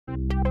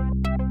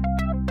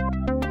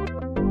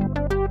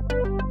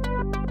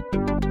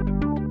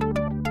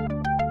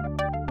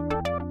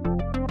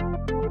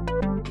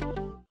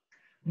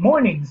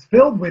mornings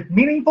filled with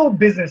meaningful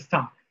business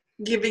talk.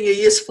 giving you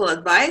useful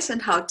advice on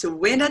how to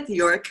win at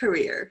your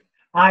career.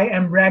 I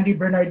am Randy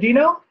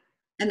Bernardino.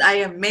 And I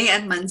am May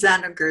and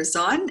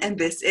Manzano-Guerzon, and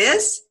this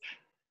is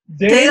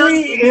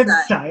Daily Daily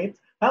Insight. Insight.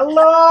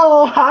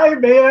 Hello. Hi,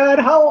 man.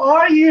 How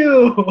are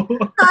you?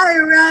 Hi,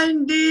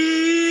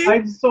 Randy.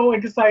 I'm so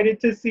excited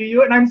to see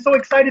you, and I'm so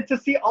excited to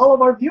see all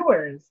of our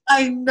viewers.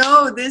 I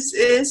know this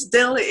is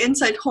Daily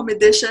Insight Home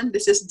Edition.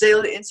 This is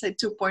Daily Insight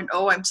 2.0.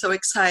 I'm so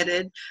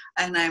excited,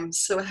 and I'm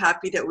so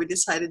happy that we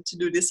decided to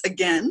do this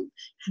again.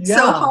 So,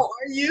 Yeah, how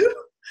are you?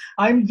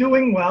 I'm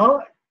doing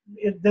well.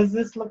 Does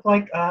this look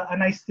like a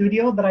nice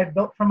studio that I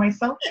built for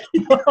myself?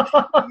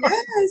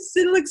 Yes,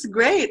 it looks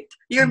great.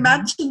 You're Mhm.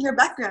 matching your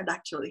background,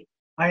 actually.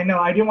 I know.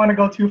 I didn't want to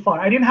go too far.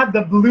 I didn't have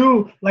the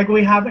blue like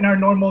we have in our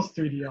normal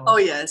studio. Oh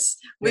yes,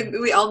 we Yeah.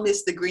 we all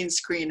miss the green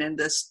screen and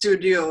the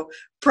studio,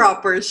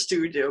 proper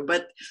studio.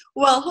 But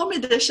well, home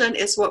edition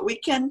is what we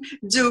can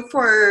do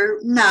for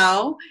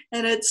now,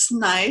 and it's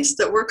nice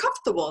that we're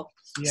comfortable.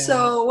 Yeah.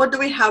 So what do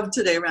we have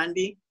today,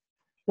 Randy?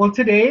 Well,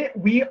 today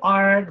we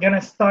are going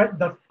to start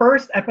the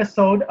first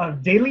episode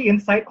of Daily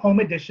Insight Home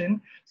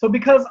Edition. So,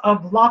 because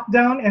of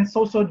lockdown and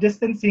social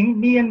distancing,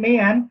 me and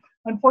Mayan,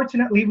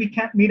 unfortunately, we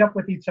can't meet up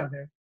with each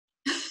other.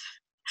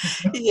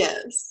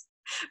 Yes.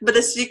 But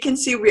as you can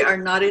see, we are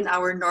not in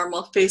our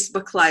normal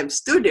Facebook Live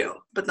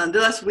studio, but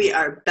nonetheless, we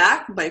are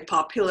back by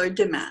popular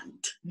demand.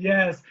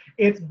 Yes,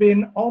 it's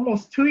been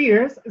almost 2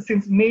 years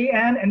since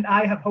Mayan and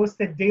I have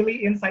hosted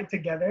Daily Insight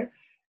together,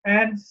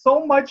 and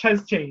so much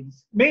has changed.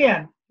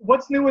 Mayan,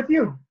 what's new with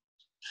you?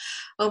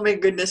 Oh my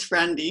goodness,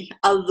 Randy,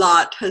 a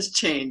lot has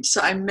changed.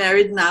 So I'm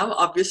married now,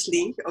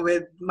 obviously,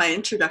 with my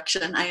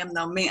introduction. I am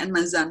now May and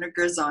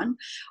Manzano-Guerzon.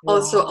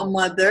 Also a Wow.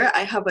 mother.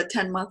 I have a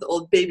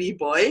 10-month-old baby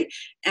boy,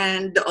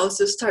 and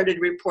also started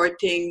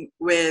reporting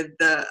with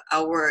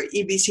our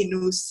EBC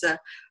News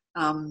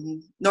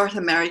North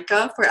America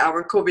for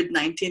our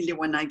COVID-19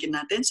 liwanagin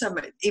natin. So I'm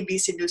an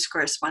EBC News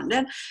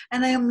correspondent,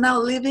 and I am now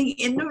living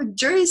in New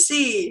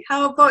Jersey.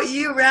 How about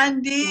you,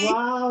 Randy?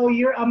 Wow,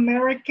 you're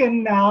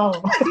American now.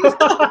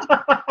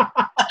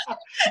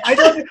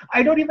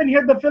 I don't even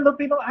hear the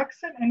Filipino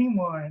accent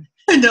anymore.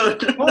 No,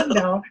 Oh no,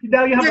 no. no.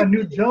 Now you have a You're,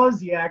 New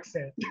Jersey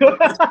accent.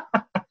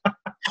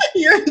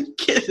 you're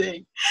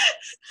kidding.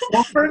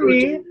 Well, for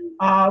me,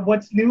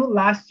 what's new?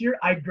 Last year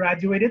I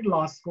graduated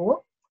law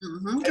school. I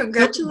took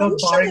the bar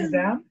Congratulations.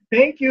 exam.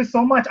 Thank you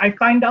so much. I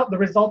find out the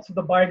results of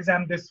the bar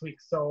exam this week.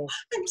 So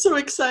I'm so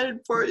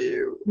excited for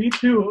you. me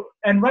too.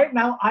 And right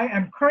now I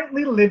am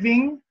currently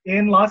living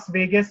in Las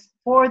Vegas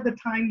for the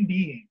time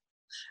being.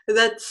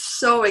 That's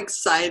so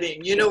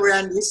exciting. You know,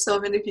 Randy, so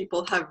many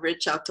people have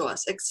reached out to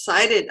us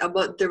excited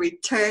about the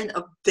return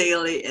of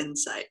Daily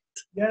Insight.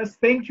 Yes,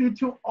 thank you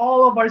to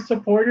all of our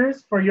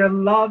supporters for your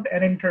love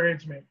and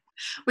encouragement.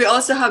 We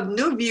also have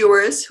new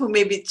viewers who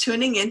may be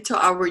tuning into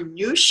our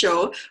new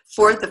show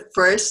for the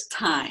first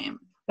time.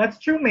 That's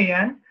true,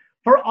 Mayan.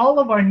 For all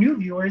of our new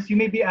viewers, you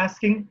may be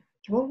asking,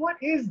 well, what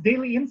is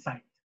Daily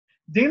Insight?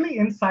 Daily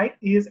Insight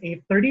is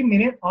a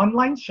 30-minute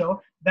online show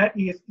that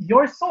is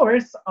your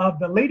source of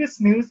the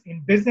latest news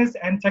in business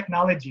and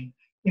technology,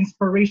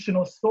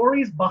 inspirational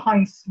stories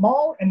behind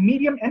small and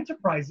medium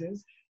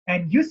enterprises,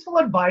 and useful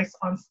advice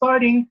on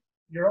starting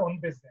your own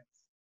business.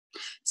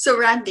 So,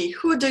 Randy,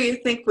 who do you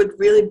think would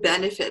really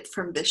benefit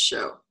from this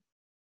show?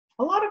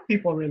 A lot of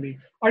people, really.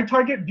 Our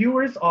target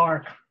viewers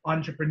are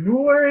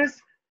entrepreneurs,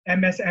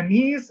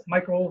 MSMEs,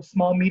 micro,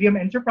 small, medium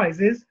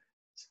enterprises,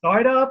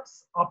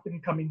 startups, up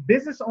and coming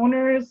business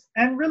owners,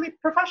 and really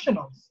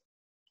professionals.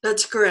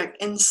 That's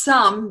correct. And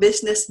some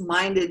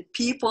business-minded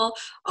people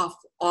of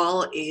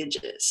all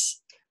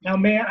ages. Now,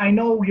 man, I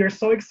know we are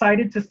so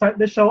excited to start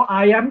the show.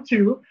 I am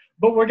too,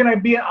 but we're going to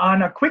be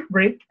on a quick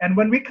break. And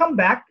when we come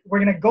back, we're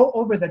going to go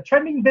over the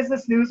trending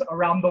business news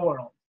around the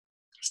world.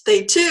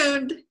 Stay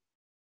tuned.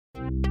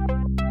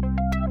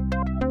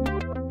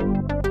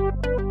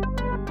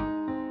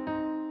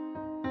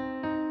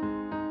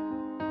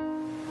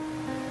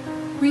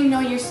 We know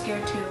you're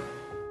scared too.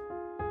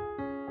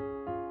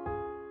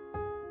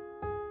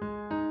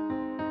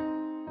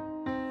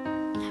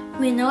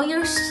 We know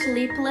you're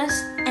sleepless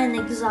and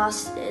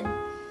exhausted.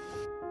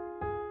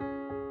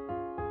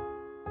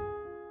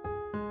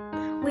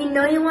 We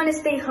know you want to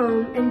stay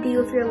home and be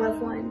with your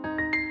loved one.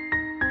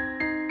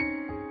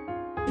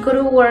 Go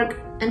to work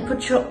and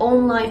put your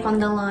own life on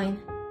the line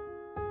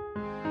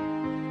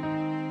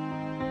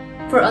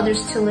for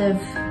others to live.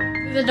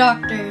 The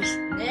doctors.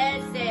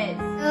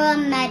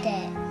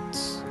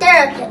 Paramedics,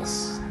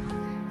 therapists,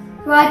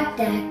 front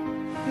desk,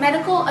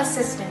 Medical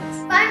assistants.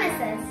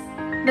 pharmacists,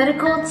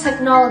 Medical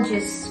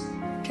technologists,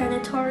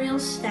 janitorial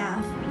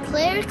staff,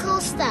 clerical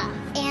staff,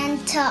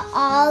 and to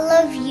all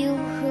of you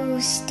who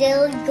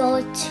still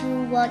go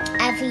to work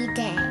every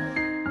day.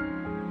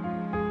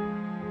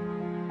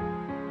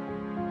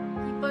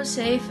 Keep us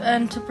safe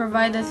and to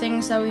provide the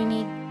things that we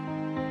need.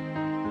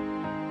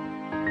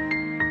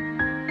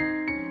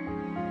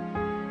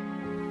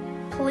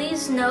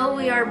 please know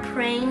we are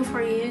praying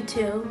for you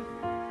too.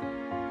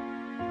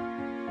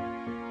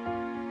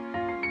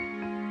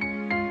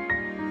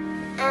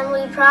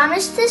 We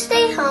promise to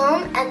stay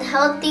home and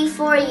healthy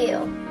for you.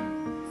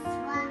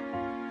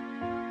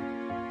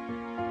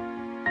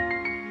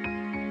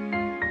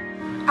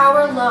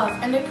 Our love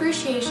and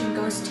appreciation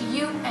goes to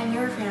you and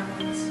your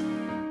families.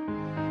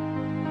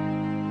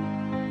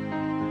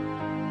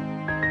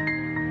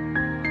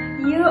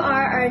 You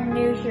are our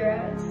new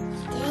heroes.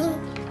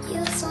 Thank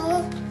you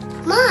so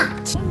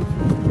much.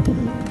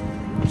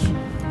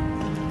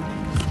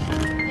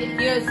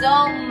 Thank you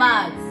so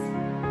much.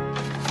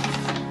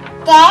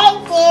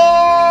 Thank you.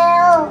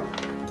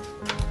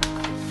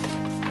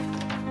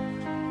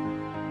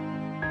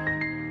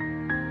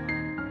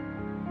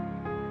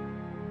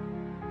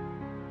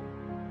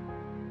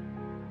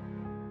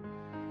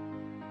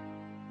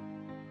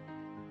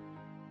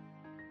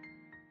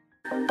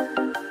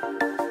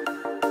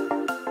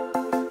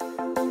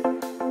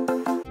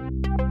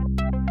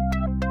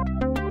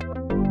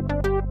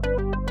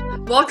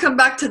 Welcome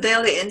back to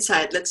Daily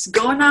Insight. Let's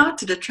go now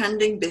to the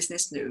trending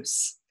business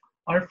news.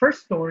 Our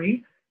first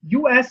story,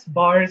 U.S.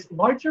 bars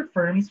larger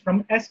firms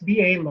from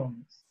SBA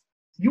loans.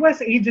 U.S.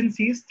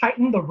 agencies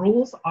tightened the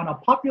rules on a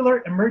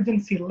popular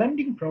emergency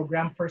lending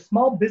program for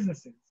small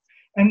businesses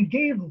and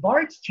gave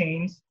large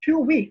chains 2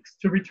 weeks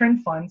to return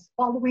funds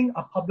following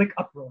a public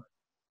uproar.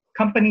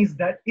 Companies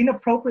that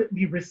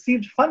inappropriately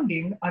received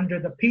funding under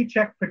the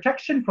Paycheck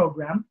Protection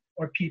Program,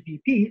 or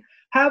PPP,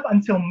 have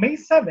until May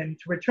 7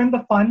 to return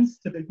the funds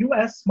to the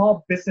U.S.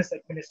 Small Business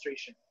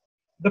Administration.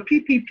 The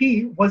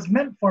PPP was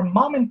meant for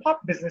mom and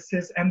pop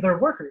businesses and their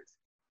workers.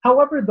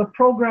 However, the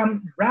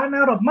program ran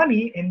out of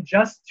money in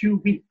just 2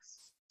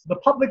 weeks. The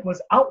public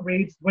was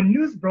outraged when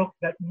news broke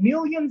that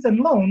millions in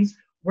loans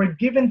were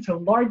given to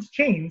large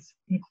chains,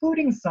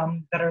 including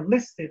some that are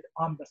listed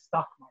on the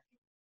stock market.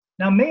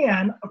 Now,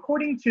 Mayan,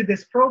 according to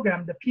this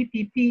program, the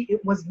PPP,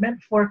 it was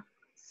meant for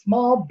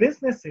small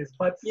businesses,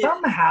 but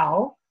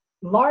somehow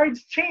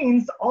large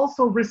chains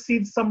also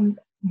received some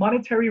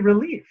monetary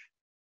relief.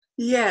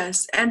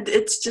 Yes, and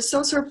it's just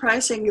so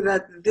surprising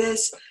that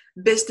these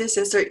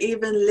businesses are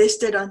even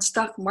listed on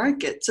stock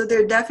market. So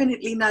they're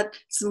definitely not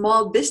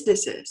small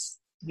businesses.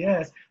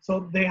 Yes,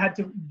 so they had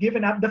to give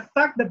it up. The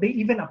fact that they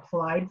even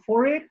applied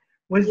for it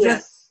was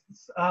just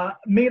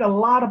made a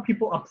lot of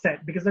people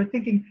upset because they're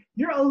thinking,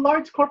 you're a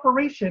large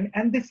corporation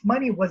and this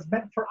money was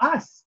meant for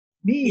us.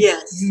 Me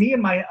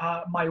and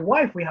my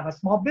wife, we have a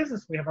small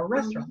business, we have a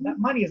restaurant. That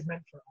money is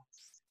meant for us.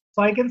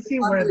 So I can see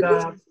where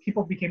the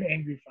people became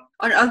angry from.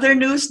 On other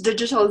news,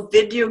 digital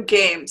video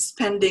game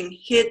spending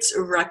hits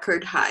a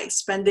record high.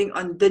 Spending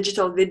on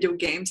digital video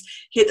games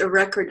hit a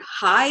record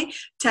high,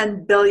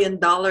 $10 billion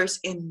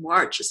in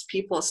March as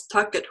people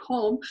stuck at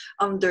home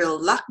under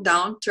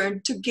lockdown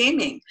turned to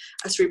gaming,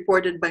 as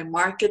reported by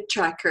market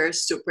tracker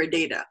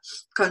Superdata.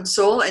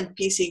 Console and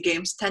PC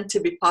games tend to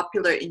be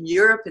popular in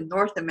Europe and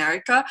North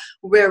America,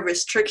 where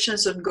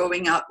restrictions on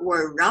going out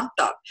were ramped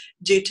up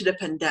due to the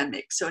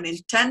pandemic. So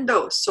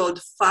Nintendo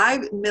sold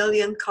 5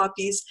 million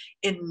copies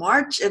in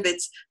March of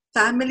its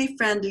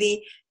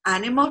family-friendly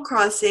Animal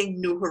Crossing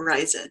New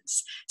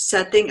Horizons,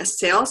 setting a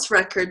sales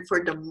record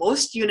for the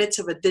most units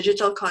of a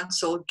digital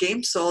console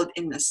game sold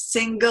in a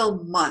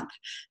single month,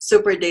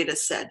 Superdata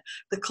said.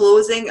 The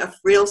closing of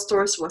real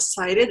stores was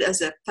cited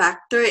as a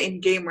factor in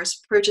gamers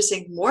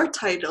purchasing more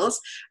titles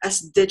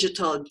as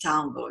digital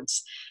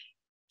downloads.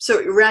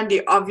 So,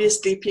 Randy,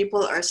 obviously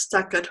people are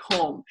stuck at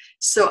home.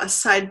 So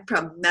aside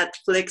from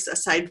Netflix,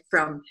 aside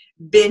from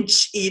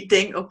binge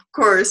eating, of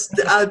course,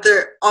 the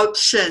other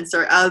options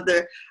or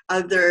other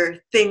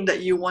thing that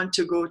you want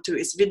to go to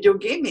is video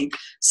gaming.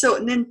 So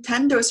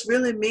Nintendo is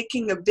really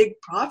making a big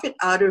profit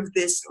out of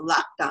this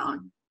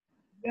lockdown.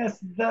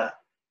 Yes,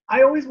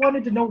 I always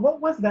wanted to know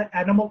what was that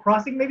Animal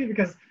Crossing, maybe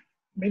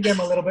I'm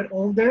a little bit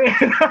older.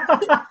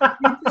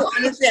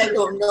 Honestly, I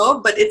don't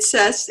know, but it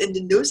says in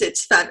the news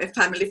it's a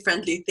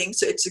family-friendly thing.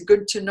 So it's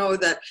good to know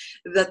that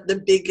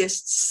the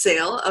biggest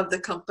sale of the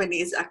company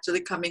is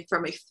actually coming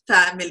from a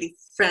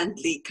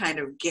family-friendly kind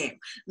of game,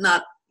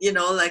 not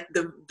like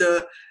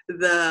the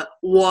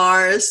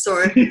wars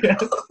or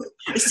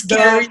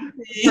scary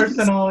the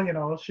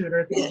personal,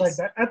 shooter, things like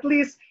that. At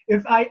least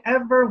if I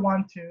ever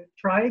want to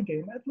try a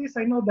game, at least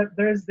I know that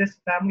there's this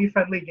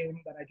family-friendly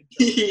game that I can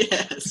try.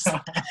 Yes.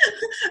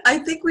 I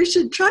think we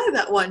should try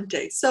that one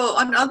day. So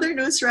on other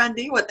news,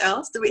 Randy, what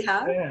else do we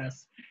have?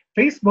 Yes.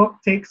 Facebook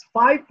takes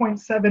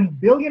 $5.7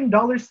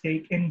 billion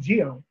stake in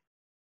Jio.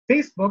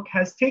 Facebook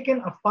has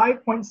taken a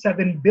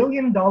 $5.7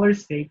 billion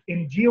stake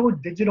in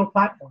Jio Digital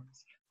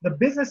Platforms, the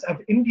business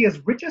of India's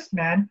richest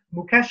man,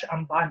 Mukesh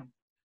Ambani.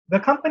 The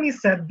company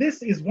said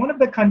this is one of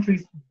the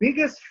country's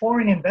biggest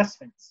foreign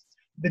investments.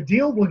 The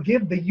deal will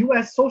give the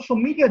US social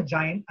media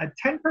giant a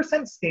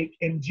 10% stake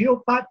in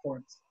Jio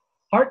Platforms,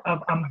 part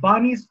of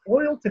Ambani's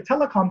oil to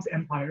telecoms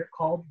empire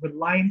called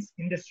Reliance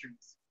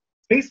Industries.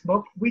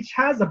 Facebook, which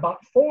has about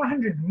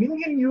 400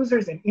 million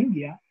users in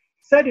India,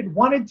 said it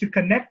wanted to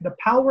connect the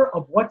power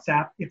of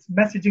WhatsApp, its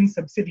messaging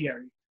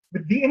subsidiary,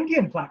 with the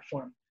Indian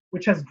platform,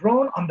 which has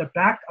grown on the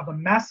back of a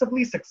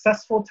massively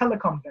successful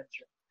telecom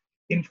venture.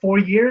 In 4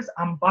 years,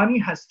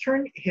 Ambani has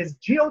turned his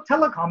Jio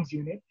Telecoms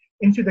unit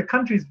into the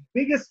country's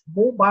biggest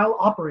mobile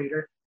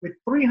operator with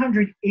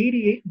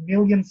 388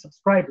 million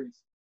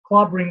subscribers,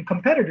 clobbering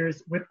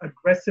competitors with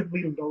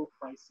aggressively low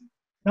pricing.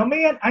 Now,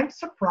 Mayan, I'm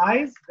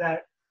surprised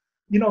that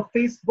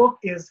Facebook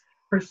is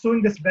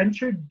pursuing this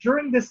venture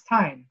during this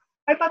time.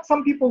 I thought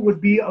some people would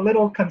be a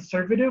little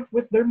conservative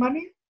with their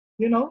money,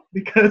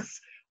 because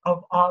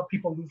of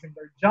people losing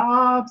their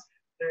jobs.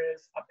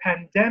 There's a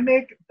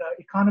pandemic. The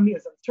economy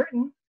is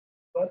uncertain.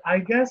 But I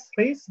guess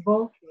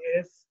Facebook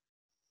is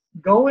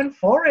going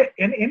for it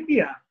in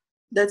India.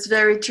 That's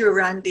very true,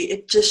 Randy.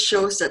 It just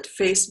shows that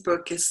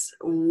Facebook is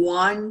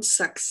one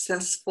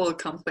successful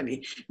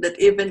company, that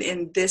even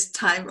in this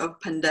time of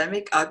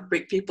pandemic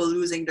outbreak, people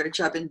losing their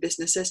job and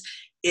businesses,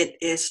 it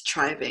is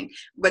thriving.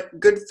 But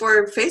good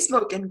for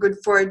Facebook and good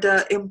for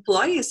the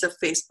employees of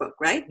Facebook,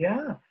 right?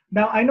 Yeah.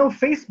 Now, I know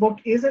Facebook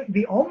isn't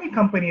the only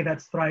company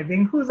that's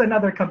thriving. Who's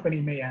another company,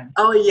 Mayan?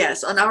 Oh,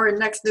 yes. On our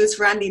next news,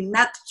 Randy,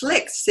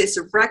 Netflix sees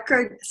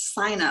record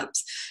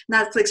signups.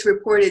 Netflix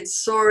reported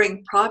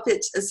soaring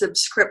profits as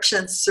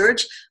subscriptions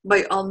surged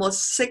by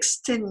almost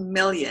 16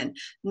 million.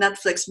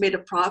 Netflix made a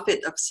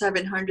profit of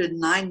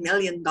 $709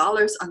 million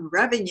on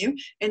revenue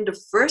in the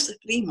first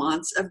 3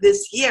 months of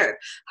this year.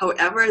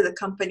 However, the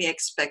company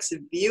expects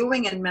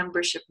viewing and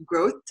membership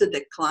growth to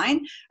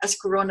decline as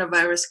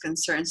coronavirus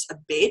concerns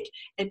abate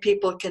and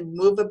people can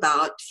move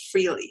about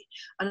freely.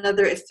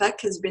 Another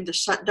effect has been the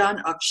shutdown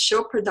of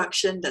show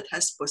production that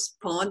has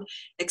postponed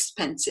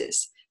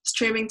expenses.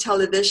 Streaming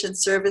television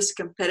service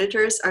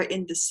competitors are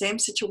in the same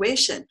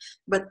situation,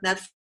 but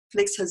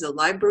Netflix has a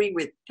library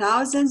with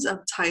thousands of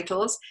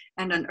titles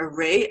and an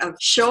array of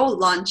show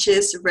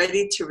launches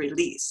ready to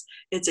release,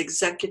 its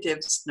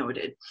executives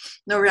noted.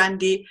 Now,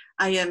 Randy,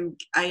 I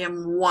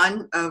am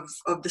one of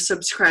the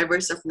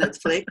subscribers of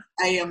Netflix.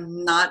 I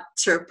am not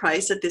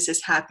surprised that this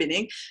is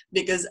happening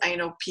because I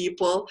know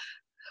people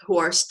who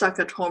are stuck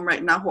at home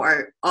right now,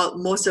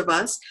 most of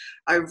us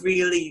are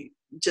really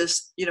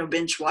just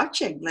binge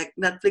watching like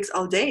Netflix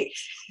all day.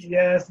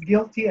 Yes,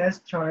 guilty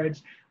as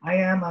charged. I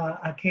am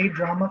a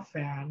K-drama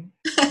fan.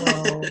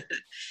 So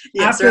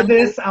yes, after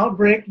this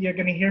outbreak, you're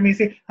gonna hear me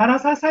say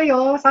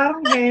 "Hanasasayo,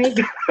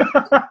 sarangheg."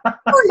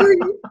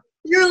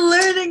 You're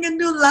learning a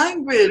new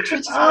language. Which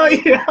is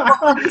yeah,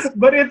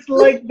 but it's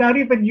like not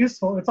even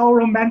useful. It's all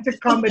romantic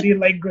comedy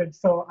language,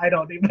 so I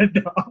don't even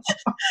know.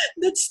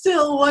 That's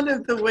still one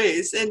of the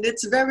ways, and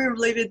it's very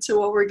related to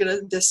what we're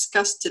gonna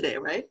discuss today,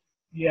 right?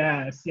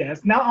 Yes.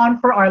 Now on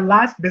for our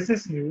last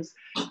business news.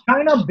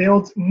 China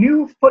builds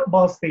new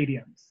football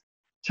stadiums.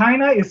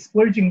 China is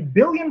splurging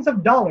billions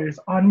of dollars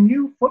on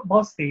new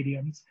football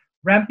stadiums,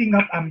 ramping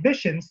up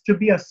ambitions to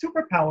be a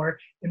superpower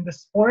in the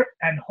sport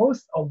and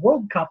host a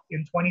World Cup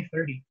in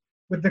 2030.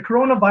 With the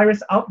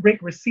coronavirus outbreak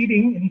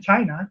receding in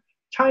China,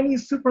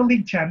 Chinese Super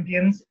League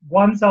champions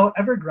Guangzhou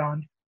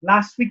Evergrande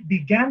last week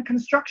began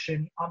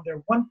construction on their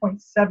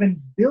 $1.7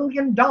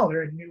 billion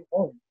new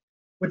home.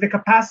 With a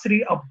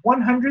capacity of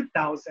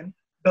 100,000,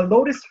 the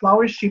Lotus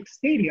Flower-shaped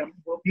stadium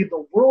will be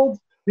the world's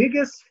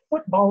biggest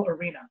football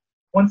arena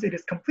once it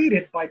is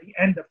completed by the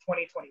end of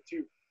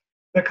 2022.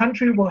 The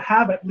country will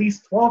have at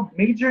least 12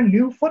 major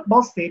new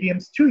football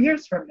stadiums 2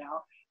 years from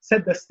now,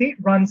 said the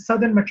state-run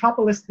Southern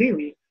Metropolis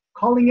Daily,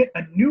 calling it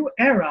a new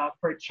era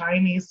for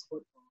Chinese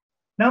football.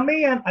 Now,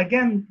 Mayan,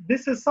 again,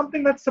 this is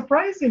something that's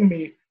surprising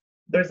me.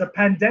 There's a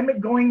pandemic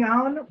going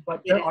on,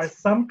 but there are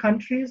some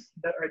countries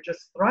that are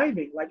just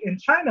thriving, like in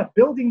China,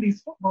 building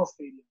these football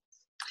stadiums.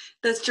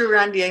 That's true,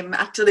 Randy. I'm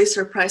actually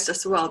surprised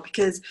as well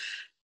because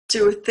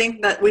to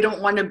think that we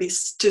don't want to be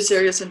too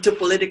serious and too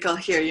political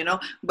here,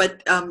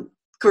 but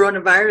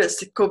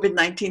coronavirus,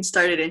 COVID-19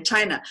 started in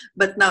China,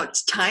 but now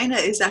China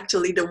is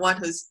actually the one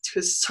who's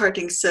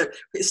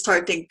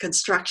starting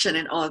construction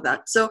and all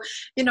that. So,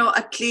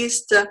 at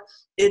least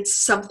it's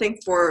something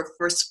for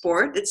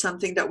sport. It's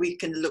something that we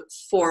can look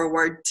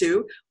forward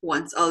to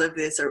once all of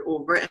this are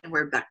over and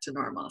we're back to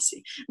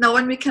normalcy. Now,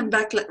 when we come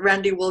back,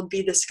 Randy will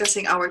be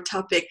discussing our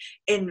topic,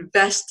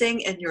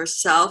 investing in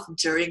yourself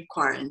during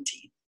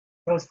quarantine.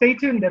 So stay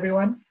tuned,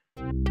 everyone.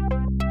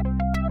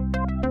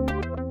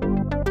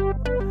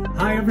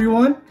 Hi,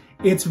 everyone.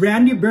 It's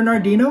Randy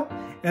Bernardino,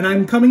 and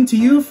I'm coming to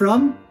you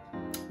from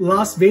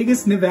Las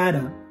Vegas,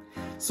 Nevada.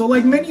 So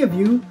like many of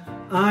you,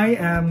 I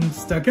am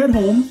stuck at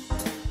home,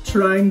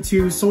 trying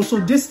to social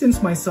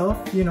distance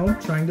myself,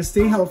 trying to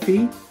stay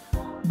healthy,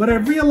 but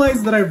I've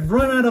realized that I've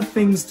run out of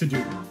things to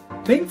do.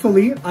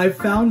 Thankfully, I've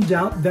found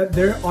out that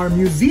there are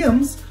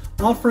museums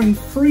offering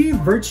free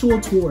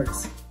virtual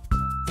tours.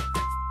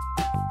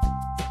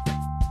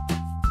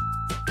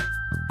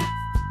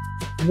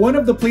 One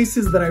of the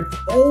places that I've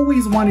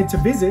always wanted to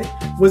visit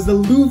was the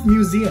Louvre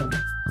Museum.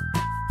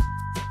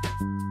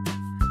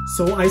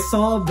 So I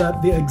saw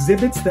that the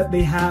exhibits that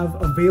they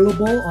have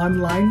available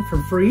online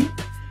for free,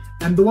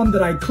 and the one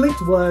that I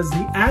clicked was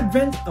the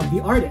Advent of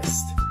the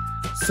Artist.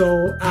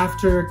 So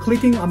after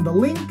clicking on the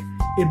link,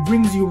 it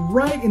brings you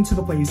right into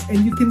the place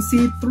and you can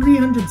see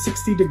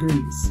 360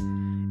 degrees.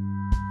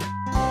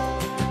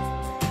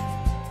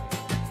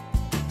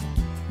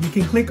 You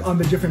can click on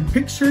the different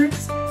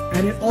pictures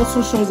and it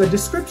also shows a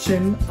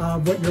description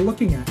of what you're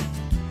looking at.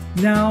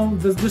 Now,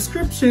 the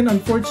description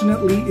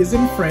unfortunately is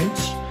in French,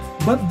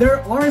 but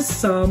there are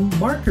some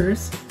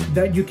markers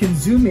that you can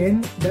zoom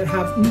in that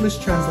have English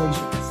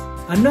translations.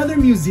 Another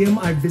museum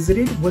I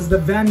visited was the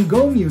Van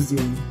Gogh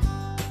Museum.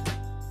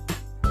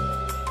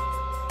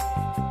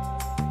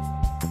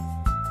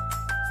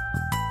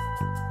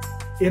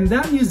 In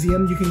that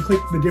museum, you can click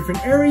the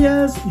different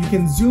areas, you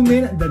can zoom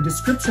in, the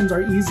descriptions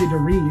are easy to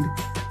read.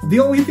 The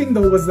only thing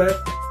though was that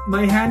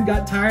my hand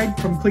got tired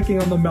from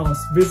clicking on the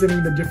mouse,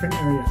 visiting the different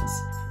areas.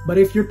 But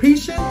if you're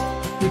patient,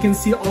 you can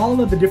see all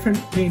of the different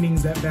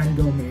paintings that Van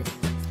Gogh made.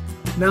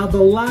 Now,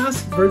 the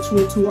last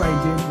virtual tour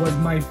I did was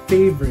my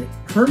favorite,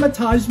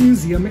 Hermitage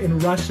Museum in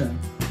Russia.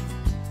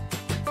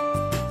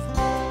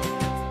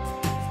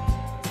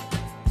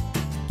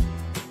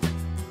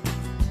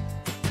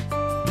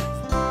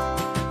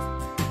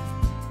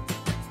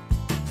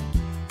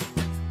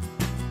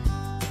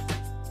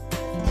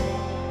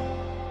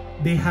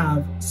 They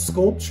have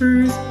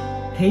sculptures,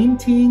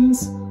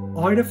 paintings,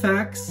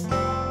 artifacts,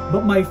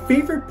 but my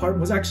favorite part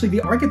was actually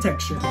the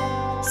architecture.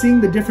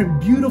 Seeing the different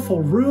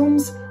beautiful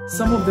rooms,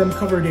 some of them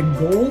covered in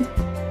gold,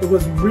 it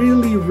was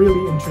really,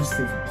 really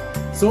interesting.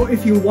 So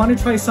if you want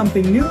to try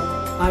something new,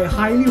 I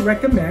highly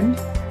recommend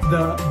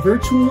the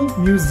virtual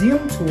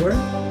museum tour.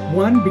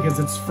 One, because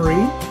it's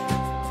free.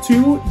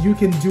 Two, you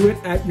can do it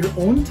at your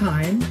own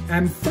time.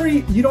 And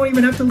three, you don't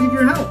even have to leave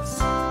your house.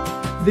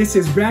 This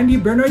is Randy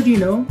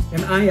Bernardino,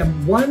 and I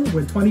am 1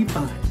 with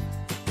 25.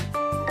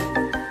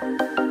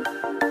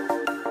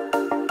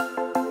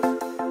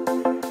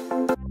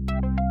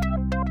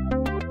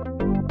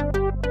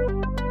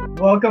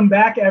 Welcome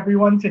back,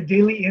 everyone, to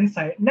Daily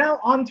Insight. Now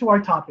on to our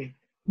topic.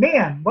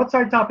 Mayan, what's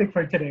our topic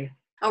for today?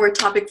 Our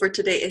topic for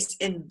today is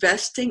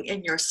investing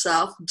in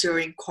yourself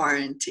during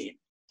quarantine.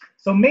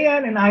 So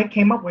Mayan and I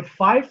came up with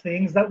 5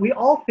 things that we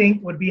all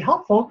think would be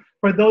helpful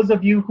for those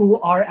of you who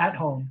are at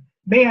home.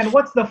 Mayan,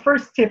 what's the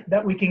first tip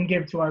that we can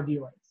give to our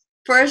viewers?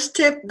 First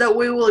tip that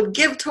we will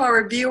give to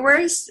our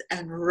viewers: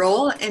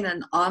 enroll in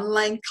an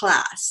online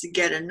class.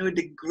 Get a new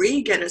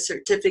degree, get a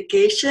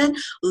certification,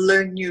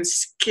 learn new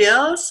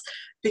skills,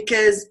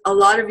 because a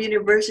lot of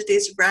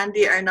universities,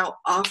 Randy, are now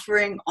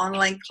offering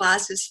online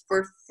classes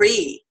for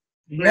free,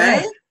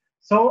 Yes. right?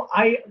 So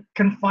I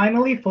can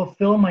finally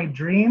fulfill my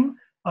dream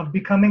of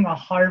becoming a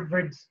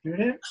Harvard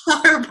student.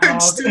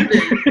 Harvard student.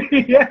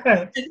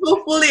 Yeah. And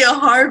hopefully a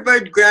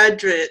Harvard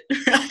graduate,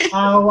 right?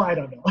 Oh, I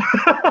don't know.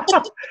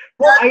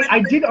 Well,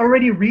 I did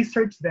already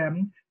research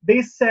them.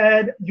 They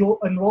said you'll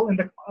enroll in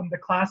the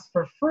class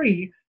for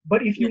free,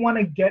 but if you want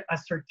to get a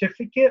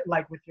certificate,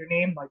 like with your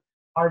name, like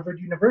Harvard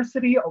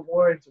University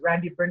awards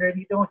Randy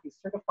Bernardino, he's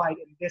certified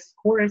in this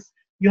course,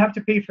 you have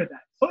to pay for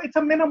that. So it's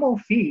a minimal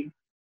fee,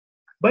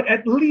 but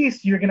at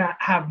least you're gonna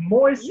have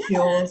more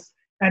skills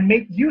and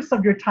make use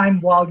of your time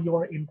while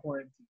you're in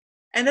quarantine.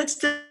 And it's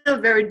still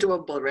very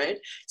doable, right?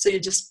 So you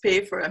just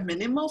pay for a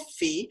minimal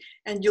fee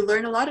and you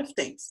learn a lot of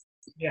things,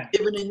 Yeah.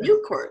 even a new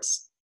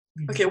course.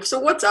 Okay, so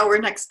what's our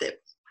next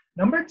tip?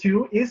 Number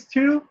 2 is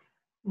to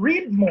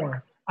read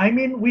more. I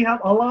mean,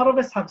 a lot of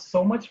us have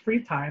so much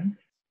free time.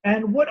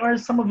 And what are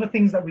some of the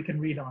things that we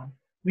can read on?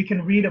 We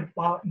can read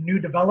about new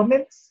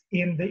developments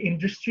in the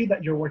industry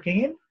that you're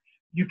working in.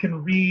 You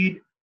can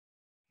read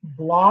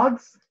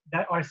blogs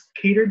that are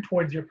catered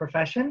towards your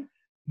profession,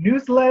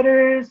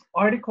 newsletters,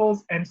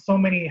 articles, and so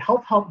many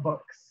help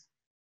books.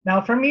 Now,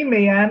 for me,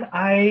 Mayan,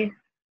 I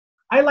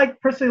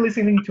like personally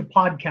listening to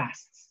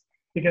podcasts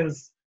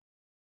because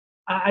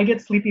I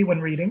get sleepy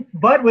when reading.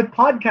 But with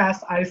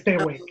podcasts, I stay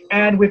awake,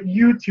 and with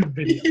YouTube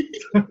videos.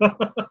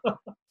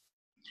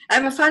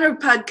 I'm a fan of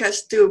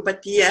podcasts too,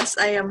 but yes,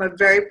 I am a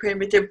very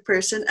primitive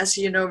person, as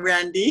you know,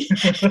 Randy.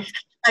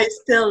 I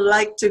still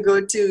like to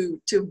go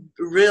to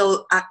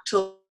real,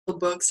 actual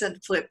books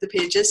and flip the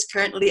pages.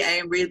 Currently, I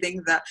am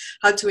reading the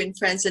How to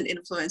Influence and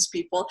Influence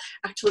People.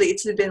 Actually,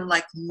 it's been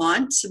like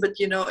months, but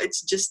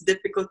it's just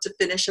difficult to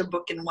finish a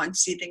book in one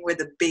sitting with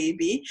a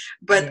baby.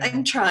 But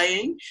I'm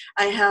trying.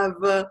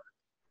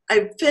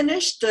 I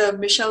finished the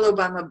Michelle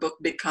Obama book,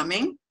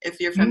 Becoming, if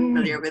you're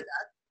familiar with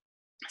that.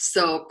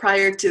 So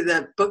prior to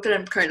the book that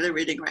I'm currently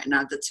reading right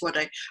now, that's what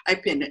I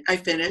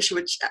finished,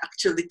 which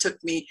actually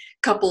took me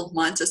a couple of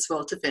months as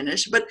well to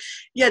finish. But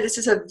yeah, this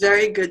is a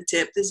very good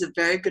tip. This is a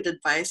very good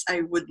advice.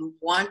 I would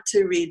want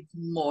to read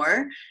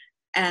more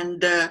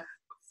and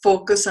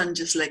focus on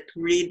just like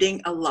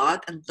reading a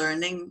lot and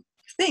learning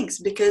things,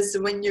 because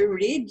when you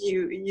read,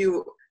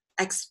 you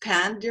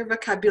expand your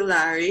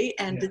vocabulary,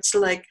 and it's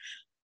like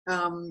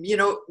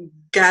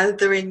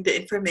gathering the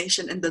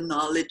information and the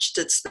knowledge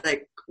that's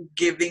like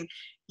giving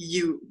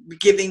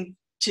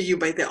to you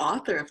by the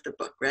author of the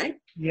book, right?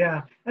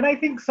 Yeah. And I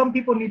think some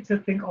people need to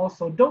think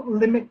also, don't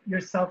limit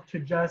yourself to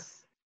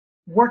just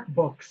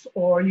workbooks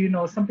or,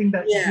 something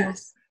that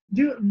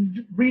do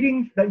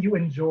reading that you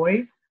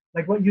enjoy.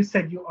 Like what you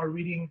said, you are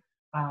reading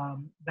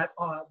that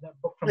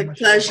book from like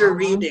pleasure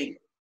reading.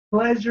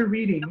 Pleasure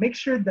reading. Make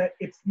sure that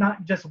it's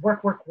not just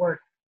work.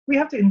 We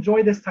have to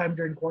enjoy this time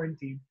during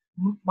quarantine.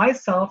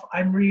 Myself,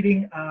 I'm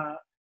reading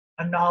a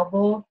a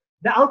novel,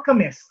 The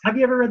Alchemist. Have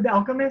you ever read The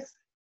Alchemist?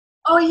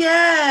 Oh,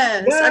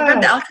 yes. I've read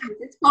The Yes,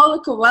 Alchemist. It's Paulo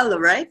Coelho,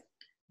 right? Is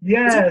it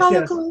yes, Paulo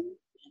yes. Coelho?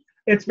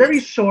 It's very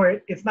Yes.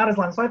 short. It's not as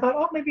long. So I thought,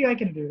 oh, maybe I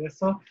can do this.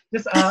 So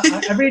just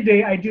every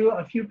day I do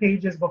a few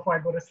pages before I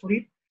go to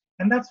sleep,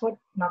 and that's what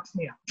knocks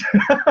me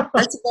out.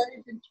 That's a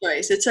very good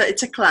choice.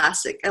 It's a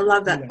classic. I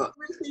love that Yeah. book.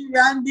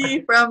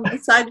 Randy, from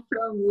aside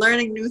from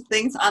learning new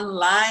things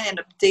online and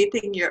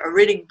updating your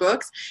reading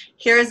books,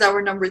 here's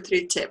our number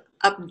 3 tip.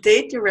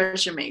 Update your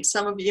resume.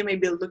 Some of you may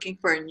be looking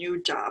for a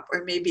new job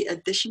or maybe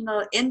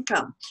additional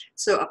income.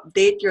 So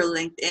update your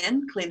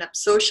LinkedIn, clean up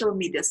social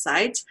media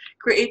sites,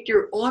 create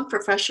your own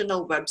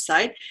professional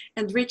website,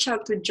 and reach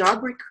out to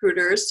job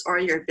recruiters or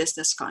your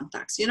business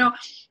contacts.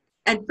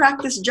 And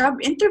practice job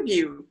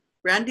interview.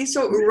 Randy,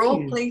 so role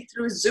Really? play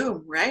through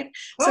Zoom, right?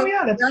 Oh So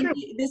yeah, that's true.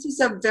 Randy, this is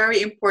a very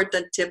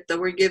important tip that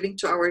we're giving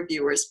to our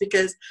viewers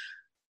because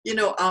you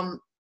know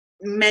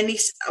many,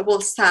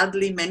 well,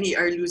 sadly many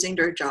are losing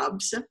their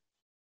jobs,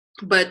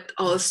 but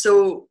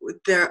also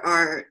there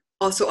are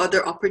also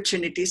other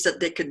opportunities that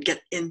they could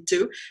get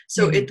into.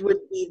 So Mhm. it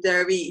would be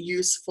very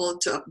useful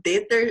to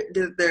update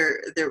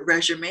their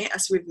resume,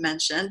 as we've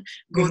mentioned,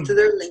 go to Mhm.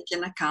 their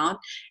LinkedIn account,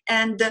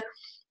 and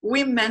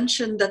we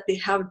mentioned that they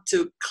have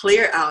to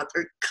clear out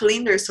or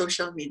clean their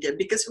social media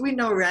because we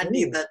know,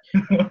 Randy, Ooh. that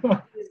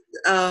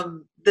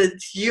the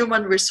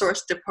human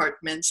resource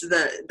departments,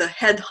 the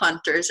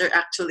headhunters, are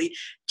actually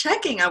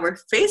checking our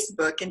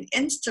Facebook and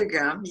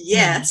Instagram. Mhm.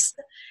 Yes,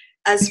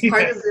 as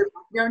part of Yes. their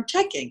background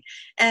checking.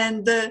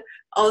 And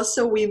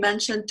also, we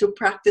mentioned to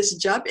practice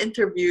job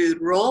interview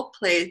role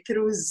play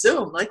through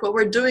Zoom, like what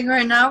we're doing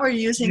right now. We're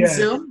using Yes.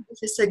 Zoom, which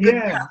is a good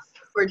Yes. practice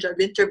for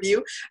job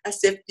interview,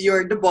 as if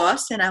you're the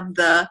boss and I'm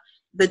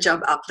the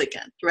job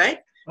applicant, right?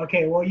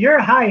 Okay, well, you're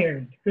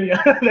hired.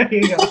 There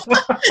you go.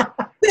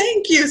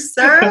 Thank you,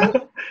 sir.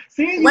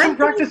 See, you When can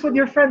can I practice with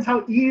your friends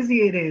how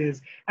easy it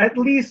is. At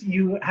least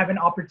you have an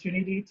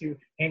opportunity to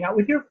hang out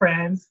with your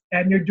friends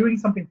and you're doing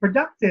something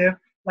productive,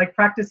 like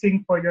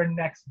practicing for your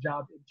next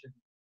job interview.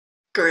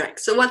 correct?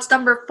 So what's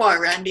number 4,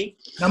 Randy?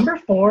 Number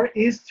 4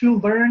 is to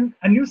learn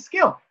a new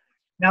skill.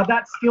 Now,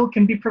 that skill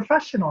can be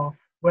professional,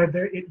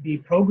 whether it be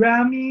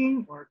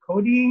programming or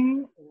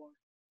coding or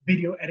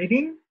video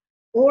editing,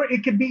 or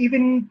it could be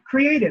even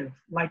creative,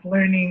 like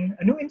learning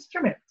a new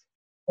instrument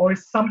or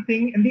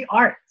something in the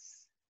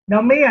arts.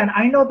 Now, Mayan,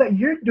 I know that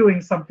you're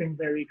doing something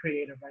very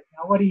creative right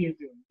now. What are you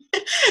doing?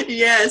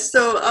 Yeah,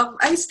 so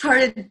I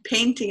started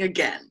painting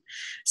again.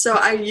 So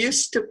I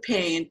used to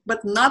paint,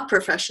 but not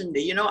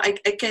professionally.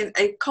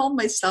 I call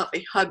myself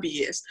a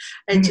hobbyist.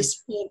 I Mhm. just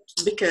paint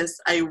because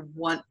I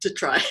want to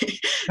try.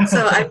 So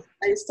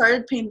I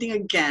started painting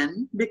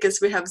again because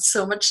we have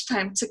so much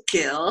time to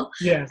kill,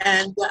 Yes.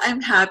 and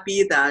I'm happy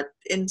that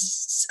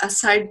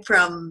aside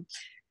from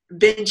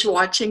binge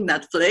watching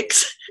Netflix,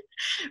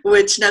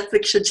 which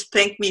Netflix should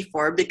thank me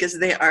for because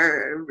they are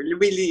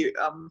really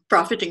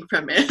profiting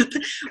from it.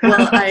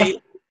 Well, I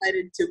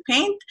decided to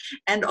paint,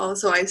 and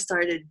also I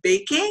started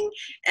baking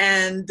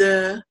and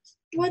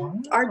what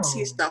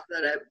artsy Wow. stuff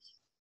that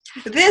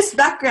this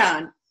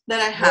background that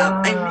I have,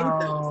 I made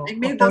those. I Wow. A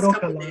made those a photo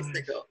couple days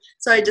collage. ago.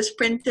 So I just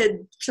printed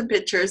some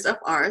pictures of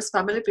ours,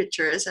 family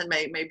pictures, and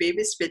my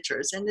baby's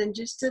pictures, and then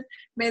just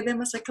made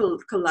them as a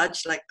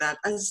collage like that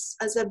as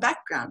a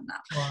background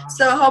now.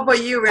 So Wow. how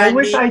about you, I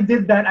wish Randy? I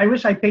did that. I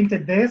wish I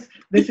painted this.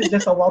 This is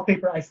just a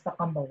wallpaper I stuck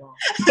on the wall.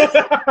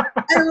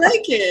 I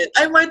like it.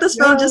 I might as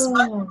well just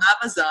buy Yeah. from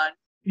Amazon.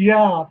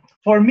 Yeah.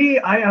 For me,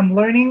 I am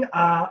learning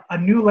a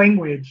new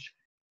language.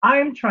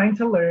 I'm trying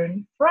to learn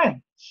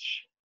French.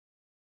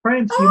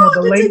 French, Oh,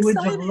 the that's language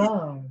of exciting.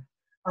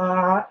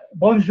 love.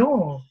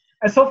 Bonjour.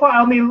 And so far,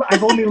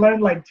 I've only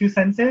learned like 2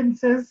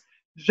 sentences.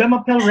 Je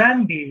m'appelle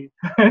Randy.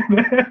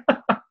 The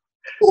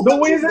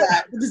What way is that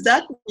that? What does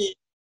that mean?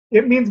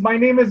 it means my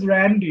name is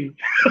Randy.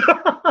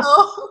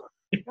 Oh,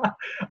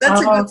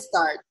 that's a uh, good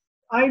start.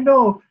 I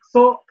know.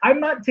 So I'm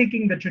not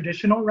taking the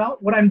traditional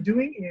route. What I'm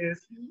doing is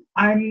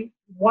I'm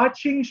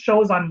watching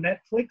shows on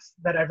Netflix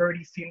that I've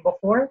already seen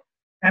before,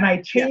 and I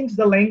Yeah. change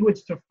the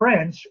language to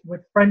French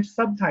with French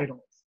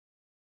subtitles.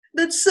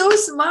 That's so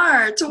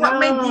smart. So Yeah.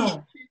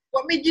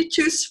 what made you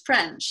choose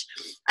French?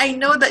 I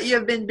know that you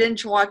have been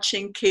binge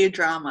watching K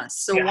dramas,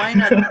 so why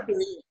not Yeah.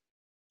 Korean?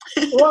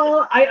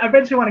 Well, I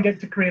eventually want to get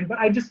to Korean, but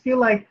I just feel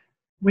like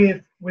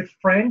with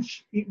French,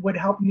 it would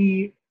help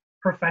me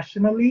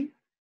professionally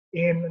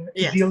in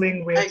Yes.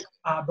 dealing with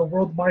I the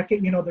world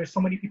market. There's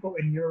so many people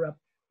in Europe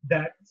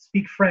that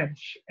speak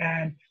French,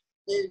 and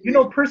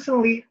agree.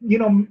 personally,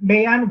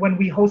 Mayan, when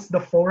we host the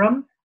forum,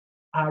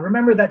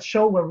 remember that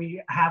show where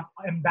we have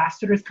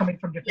ambassadors coming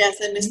from different Yes,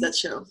 I missed countries? that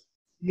show.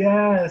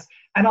 Yes,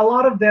 and a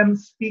lot of them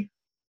speak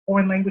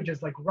foreign languages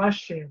like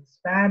Russian,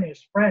 Spanish,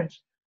 French.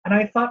 And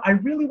I thought I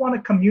really want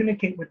to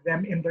communicate with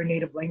them in their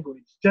native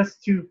language,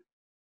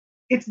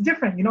 it's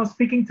different,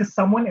 speaking to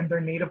someone in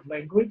their native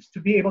language to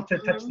be able to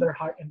touch Mhm. their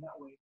heart in that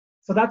way.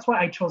 So that's why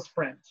I chose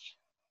French.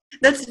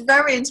 That's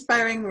very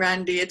inspiring,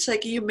 Randy. It's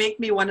like you make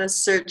me want to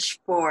search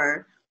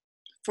for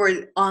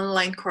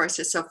online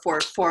courses of for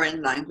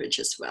foreign language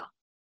as well.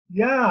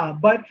 Yeah,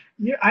 but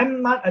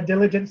I'm not a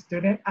diligent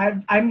student.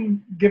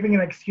 I'm giving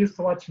an excuse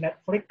to watch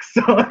Netflix,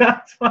 so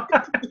that's why.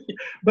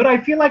 But I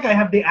feel like I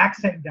have the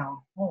accent down.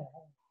 Oh,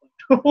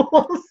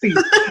 we'll see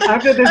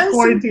after this I'm so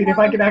quarantine if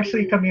I proud can of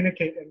actually you.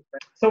 communicate in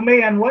French. So,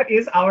 Mayan, what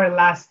is our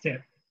last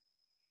tip?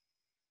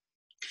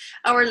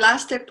 Our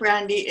last tip,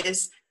 Randy,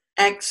 is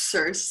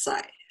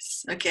exercise.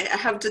 Okay, I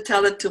have to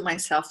tell it to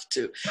myself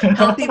too.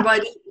 Healthy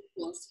body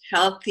equals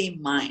healthy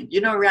mind.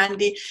 You know,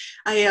 Randy,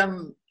 I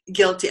am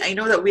guilty. I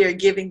know that we are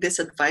giving this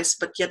advice,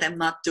 but yet I'm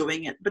not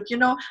doing it. But you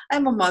know,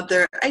 I'm a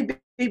mother. I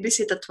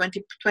babysit a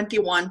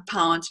 21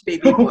 pounds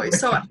baby Oh boy. my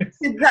So goodness.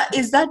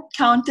 is that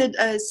counted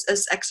as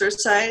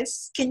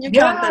exercise? Can you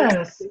count that as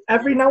Yes,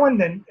 every exercise? now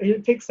and then you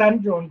take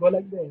Sandro and go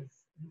like this.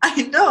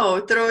 I know,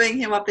 throwing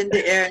him up in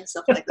the air and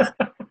stuff like that.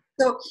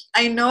 So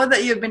I know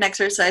that you've been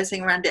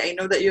exercising, Randy. I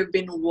know that you've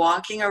been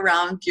walking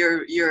around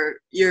your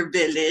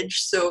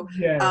village. So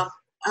Yes. um,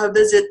 how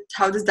does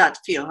that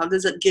feel? How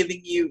does that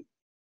giving you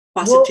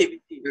Well,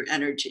 positivity or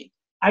energy?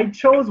 I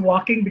chose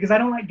walking because I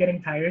don't like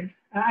getting tired.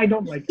 I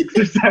don't like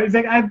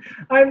exercising.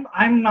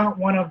 I'm not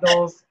one of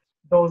those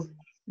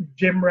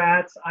gym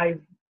rats. I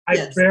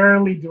Yes.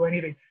 barely do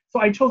anything. So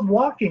I chose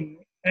walking.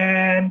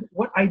 And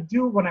what I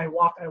do when I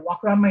walk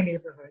around my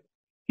neighborhood.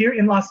 Here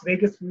in Las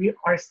Vegas, we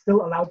are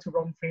still allowed to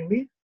roam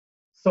freely.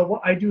 So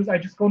what I do is I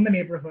just go in the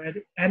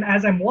neighborhood, and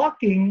as I'm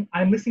walking,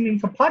 I'm listening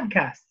to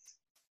podcasts.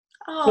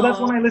 So that's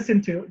when Oh, I listen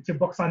to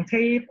books on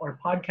tape or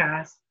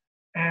podcasts.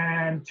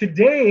 And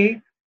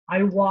today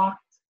I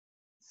walked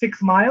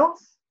 6 miles,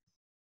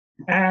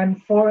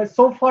 and for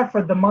so far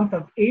for the month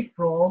of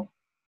April,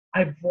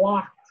 I've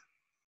walked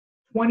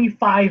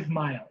 25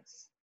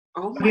 miles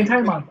oh for the my entire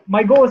goodness. month.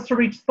 My goal is to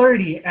reach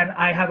 30, and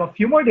I have a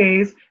few more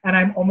days, and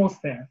I'm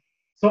almost there.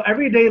 So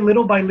every day,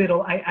 little by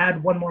little, I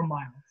add one more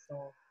mile.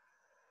 So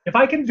if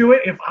I can do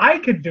it, if I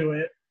could do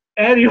it,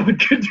 anyone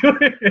could do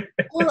it.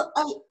 Well,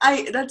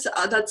 I that's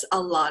a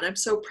lot. I'm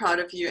so proud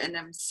of you, and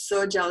I'm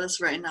so jealous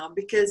right now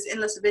because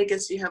in Las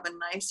Vegas you have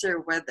a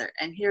nicer weather,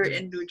 and here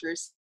in New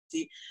Yes.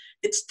 Jersey,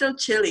 it's still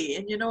chilly,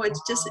 and you know it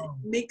just Oh.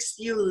 makes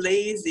you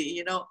lazy.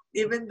 You know,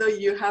 even though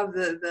you have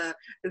the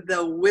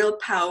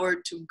willpower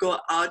to go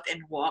out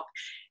and walk,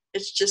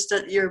 it's just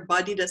that your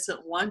body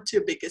doesn't want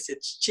to because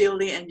it's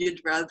chilly, and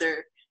you'd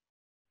rather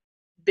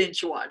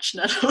binge watch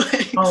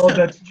Netflix. Oh,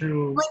 that's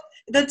true. But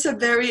that's a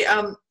very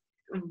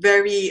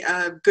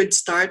good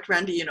start,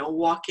 Randy. You know,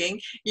 walking.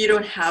 You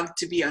don't have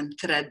to be on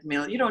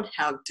treadmill. You don't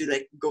have to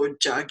like go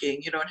jogging.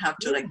 You don't have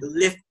to like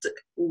lift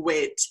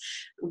weights.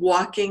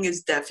 Walking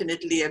is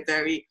definitely a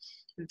very.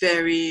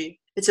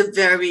 It's a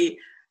very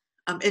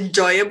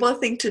enjoyable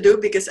thing to do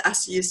because,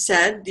 as you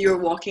said, you're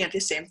walking at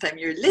the same time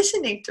you're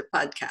listening to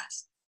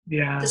podcasts.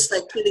 Yeah. Just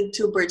like killing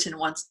two birds in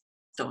one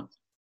stone.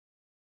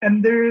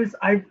 And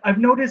I've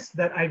noticed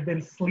that I've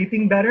been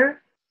sleeping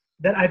better,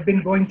 that I've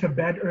been going to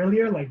bed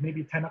earlier, like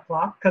maybe 10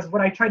 o'clock. Because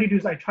what I try to do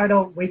is I try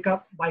to wake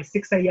up by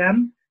 6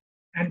 a.m.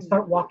 and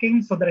start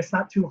walking so that it's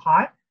not too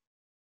hot.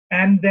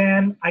 And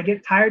then I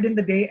get tired in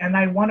the day and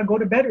I want to go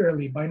to bed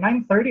early. By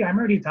 9:30, I'm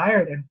already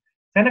tired. And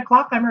 10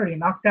 o'clock, I'm already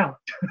knocked out.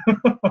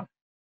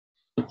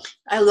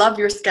 I love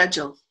your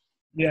schedule.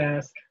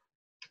 Yes.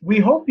 We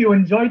hope you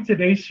enjoyed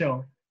today's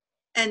show.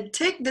 And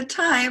take the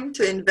time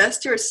to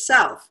invest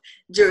yourself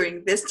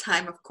during this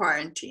time of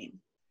quarantine,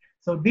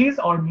 So these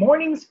are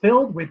mornings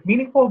filled with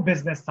meaningful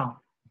business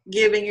talk.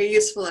 giving you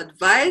useful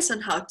advice on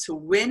how to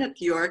win at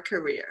your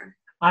career.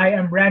 I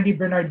am Randy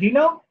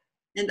Bernardino.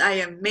 And I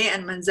am May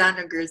and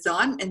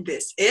Manzano-Guerzon, and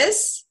this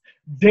is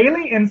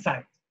Daily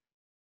Insight.